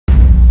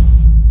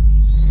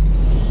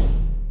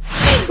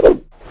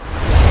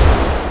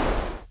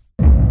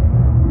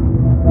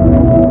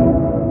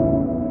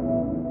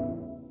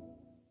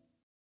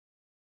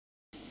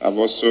I've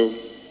also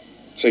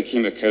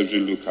taken a cursory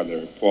look at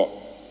the report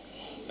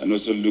and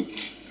also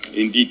looked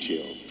in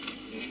detail,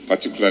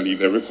 particularly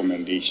the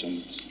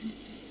recommendations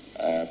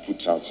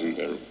put out in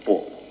the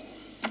report.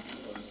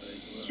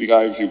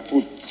 Speaker, if you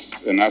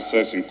put and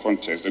assess in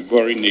context the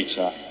gory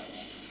nature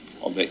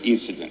of the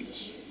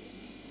incidents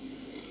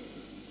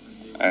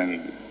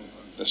and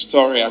the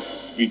story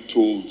as been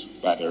told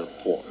by the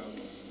report,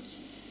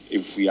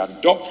 if we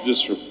adopt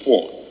this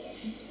report,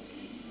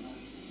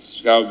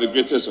 Speaker, with the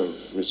greatest of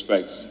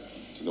respect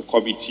to the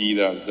committee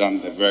that has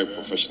done the very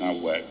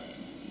professional work,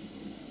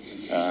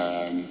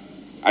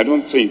 I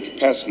don't think,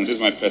 personally, this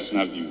is my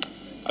personal view,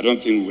 I don't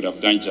think we would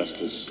have done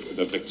justice to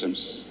the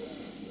victims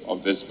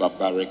of this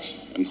barbaric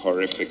and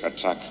horrific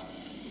attack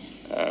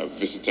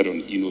visited on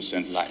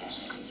innocent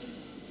lives.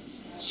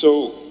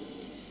 So,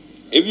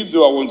 even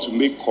though I want to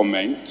make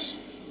comment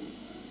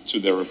to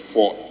the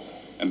report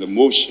and the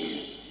motion,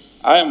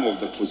 I am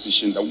of the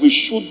position that we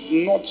should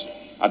not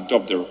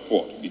adopt the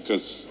report,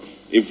 because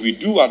if we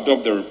do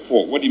adopt the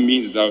report, what it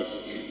means is that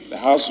the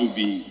House will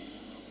be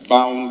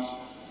bound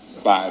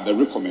by the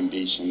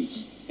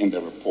recommendations in the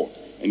report.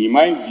 And in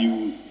my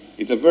view,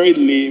 it's a very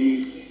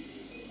lame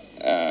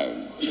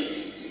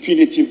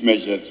punitive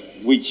measures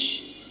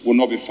which will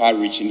not be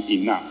far-reaching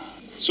enough.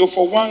 So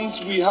for once,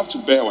 we have to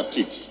bear our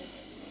teeth.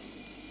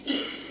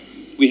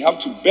 We have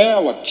to bear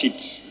our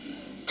teeth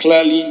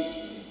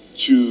clearly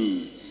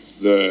to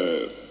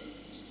the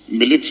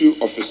military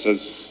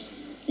officers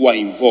who are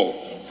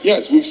involved.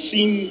 Yes, we've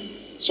seen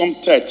some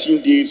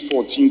 13 days,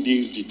 14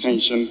 days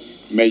detention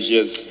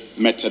measures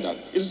meted out.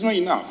 It's not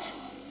enough.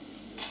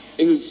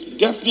 It is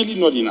definitely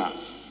not enough.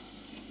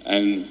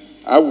 And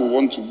I would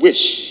want to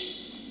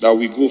wish that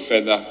we go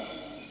further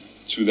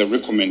to the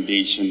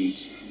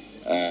recommendations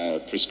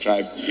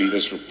prescribed in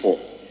this report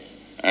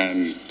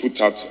and put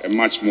out a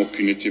much more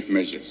punitive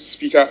measures.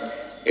 Speaker,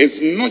 it's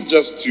not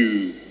just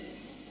to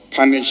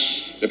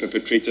punish the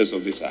perpetrators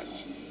of this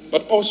act,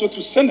 but also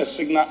to send a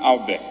signal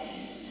out there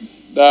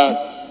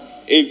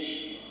that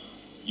if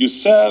you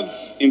serve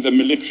in the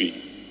military,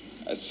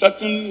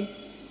 certain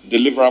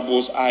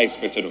deliverables are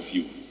expected of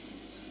you.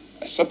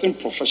 A certain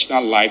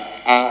professional life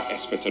are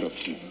expected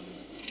of you.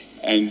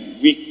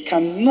 And we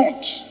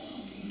cannot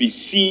be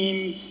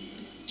seen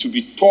to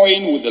be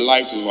toying with the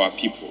lives of our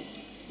people,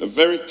 the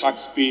very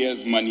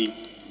taxpayers' money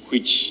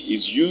which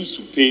is used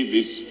to pay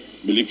these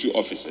military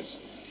officers.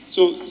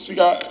 So,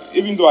 Speaker,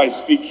 even though I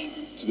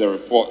speak to the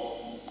report,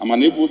 I'm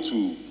unable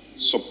to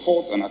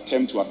support an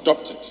attempt to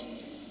adopt it.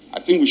 I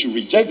think we should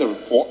reject the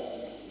report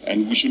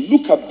and we should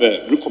look at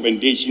the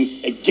recommendations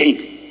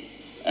again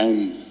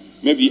and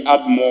maybe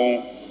add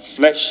more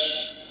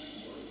flesh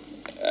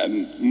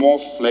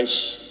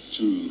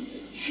to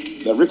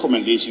the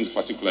recommendations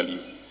particularly.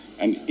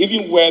 And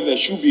even where there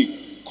should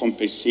be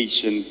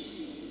compensation,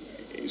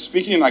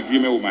 speaking in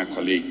agreement with my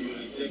colleague,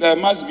 there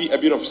must be a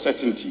bit of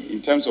certainty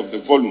in terms of the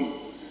volume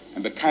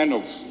and the kind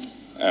of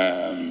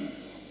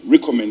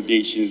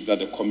recommendations that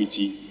the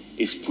committee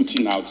is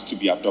putting out to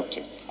be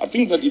adopted. I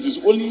think that it is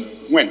only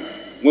when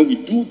we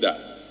do that,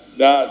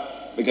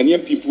 that the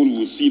Ghanaian people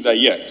will see that,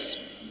 yes,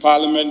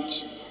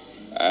 Parliament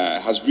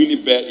has really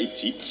bare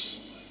its teeth,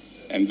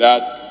 and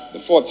that the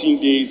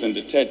 14 days and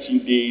the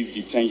 13 days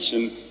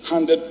detention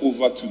handed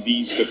over to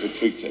these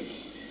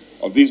perpetrators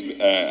of this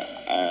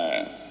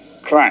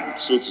crime,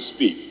 so to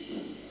speak,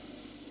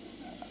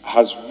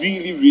 has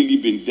really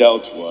been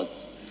dealt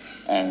with,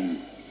 and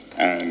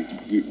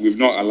we've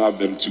not allowed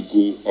them to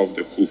go off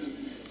the hook.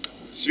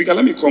 Speaker,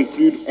 let me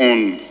conclude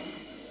on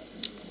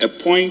a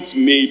point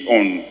made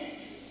on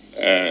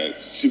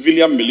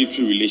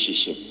civilian-military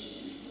relationship.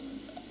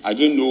 I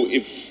don't know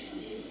if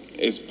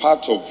it's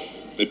part of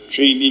the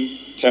training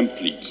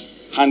template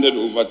handed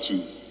over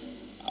to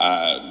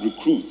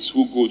recruits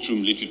who go through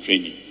military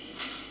training.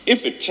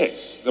 If it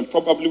is, then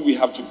probably we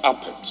have to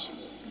up it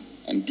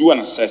and do an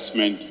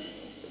assessment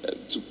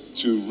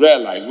to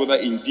realize whether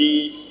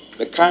indeed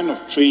the kind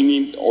of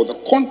training or the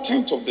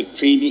content of the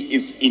training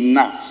is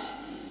enough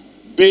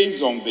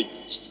based on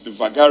the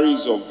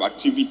vagaries of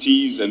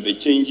activities and the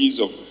changes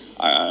of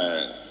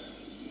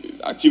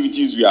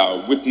activities we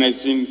are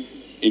witnessing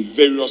in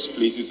various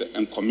places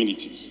and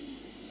communities.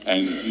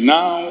 And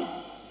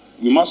now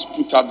we must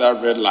put out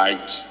that red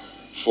light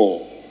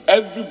for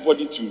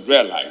everybody to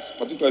realize,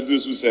 particularly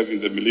those who serve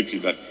in the military,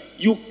 that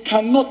you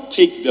cannot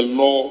take the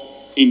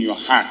law in your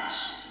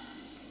hands.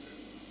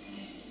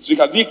 So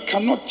they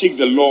cannot take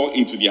the law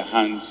into their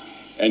hands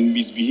and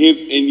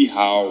misbehave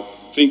anyhow,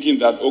 thinking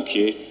that,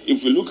 okay,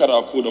 if we look at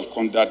our code of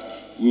conduct,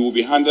 we will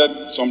be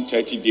handed some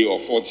 30-day or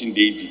 14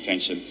 days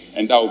detention,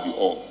 and that will be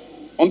all.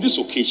 On this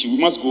occasion, we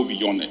must go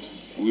beyond it.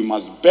 We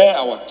must bare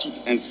our teeth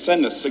and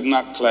send a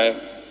signal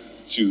clear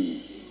to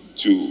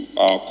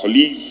our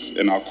colleagues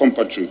and our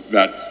compatriots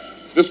that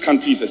this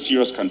country is a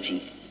serious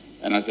country,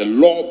 and as a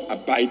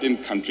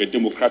law-abiding country, a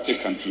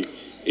democratic country,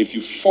 if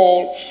you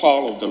fall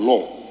foul of the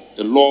law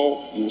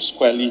will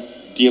squarely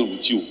deal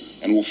with you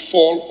and will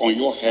fall on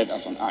your head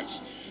as an axe.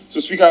 So,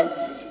 Speaker,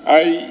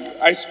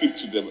 I speak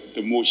to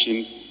the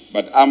motion,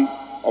 but I'm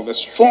of the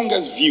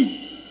strongest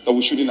view that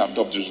we shouldn't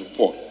adopt this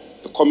report.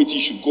 The committee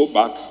should go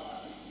back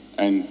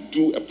and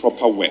do a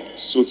proper work,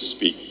 so to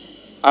speak,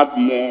 add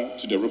more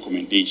to the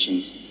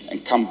recommendations,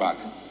 and come back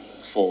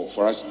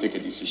for us to take a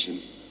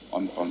decision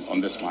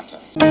on this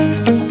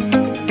matter.